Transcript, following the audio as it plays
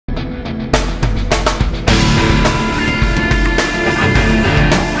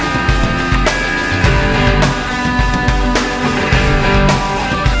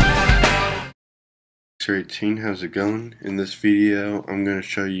18, how's it going? In this video I'm going to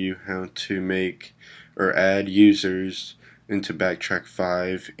show you how to make or add users into Backtrack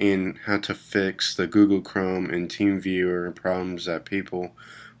 5 and how to fix the Google Chrome and TeamViewer problems that people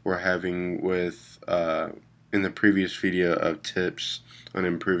were having with in the previous video of tips on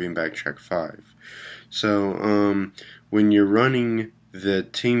improving Backtrack 5. So when you're running the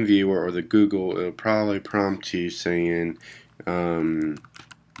TeamViewer or the Google, it'll probably prompt you saying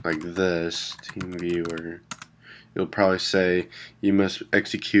like this, TeamViewer. It'll probably say you must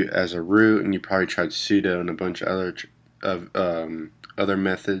execute as a root, and you probably tried sudo and a bunch of other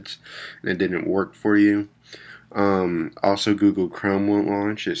methods, and it didn't work for you. Also, Google Chrome won't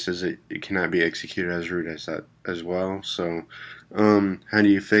launch. It says it cannot be executed as root as well. So, how do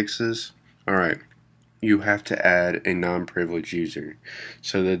you fix this? All right. You have to add a non-privileged user.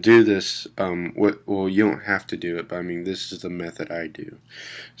 So to do this, well, you don't have to do it, but I mean, this is the method I do.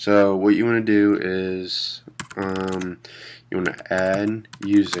 So what you want to do is you want to add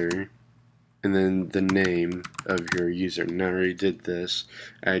user and then the name of your user. Now I already did this,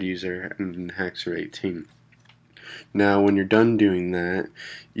 add user and then Hexer18. Now when you're done doing that,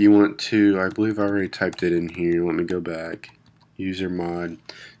 you want to, I believe I already typed it in here, let me go back, user mod --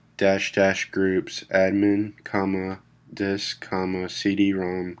 groups admin, disk,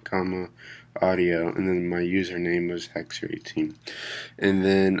 CD-ROM, audio, and then my username was Hexer18. And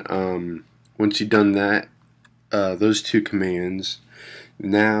then once you've done that, those two commands,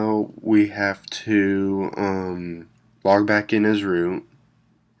 now we have to log back in as root,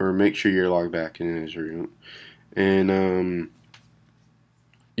 or make sure you're logged back in as root, and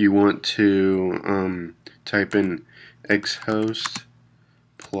you want to type in xhost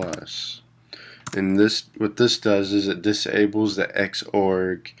plus, and this, what this does is it disables the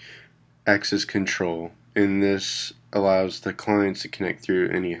xorg access control, and this allows the clients to connect through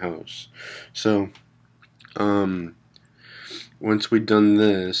any host. So once we've done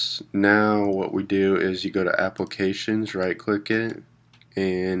this, now what we do is you go to applications, right click it,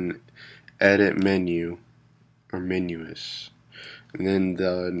 and edit menu or menuis, and then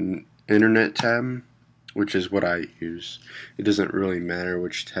the internet tab, which is what I use. It doesn't really matter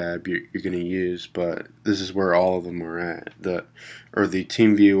which tab you're going to use, but this is where all of them are at. The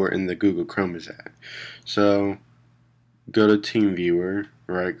TeamViewer and the Google Chrome is at. So go to TeamViewer,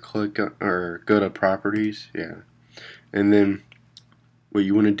 right click or go to properties, and then what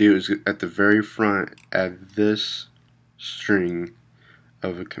you want to do is at the very front add this string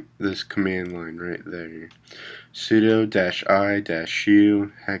of this command line right there. Sudo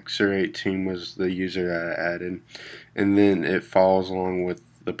 -i-u Hexer18 was the user that I added, and then it follows along with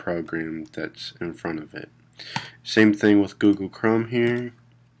the program that's in front of it. Same thing with Google Chrome here.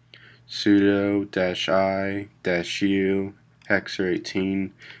 Sudo -i-u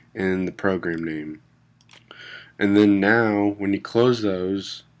Hexer18 and the program name. And then now when you close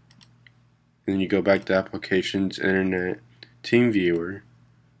those and you go back to applications, internet, TeamViewer,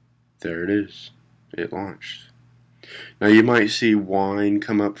 there it is. It launched. Now you might see wine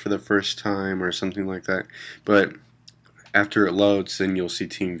come up for the first time or something like that, but after it loads, then you'll see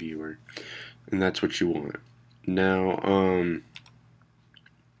TeamViewer, and that's what you want. Now I'm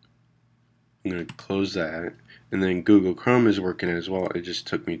going to close that, and then Google Chrome is working as well. It just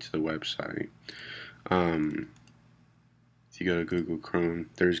took me to the website. If you go to Google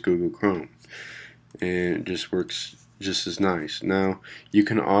Chrome, there's Google Chrome, and it just works just as nice. Now you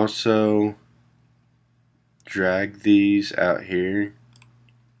can also drag these out here,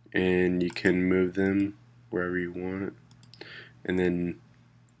 and you can move them wherever you want, and then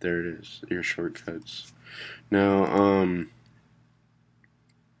there it is, your shortcuts. Now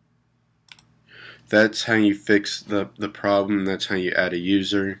that's how you fix the problem. That's how you add a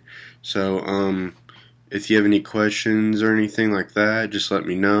user. So if you have any questions or anything like that, just let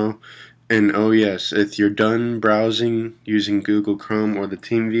me know. And oh yes, if you're done browsing using Google Chrome or the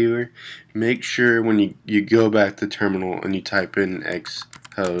TeamViewer, make sure when you go back to terminal and you type in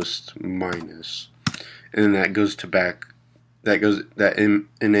xhost minus, and that goes to back, that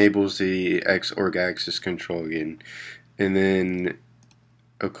enables the xorg access control again. And then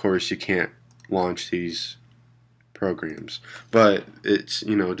of course you can't launch these programs, but it's,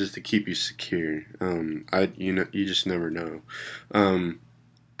 you know, just to keep you secure. You just never know.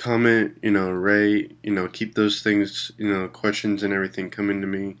 Comment, rate, keep those things, questions and everything coming to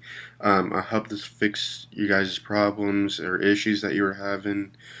me. I hope this fix you guys' problems or issues that you were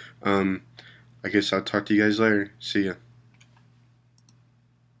having. I guess I'll talk to you guys later. See ya.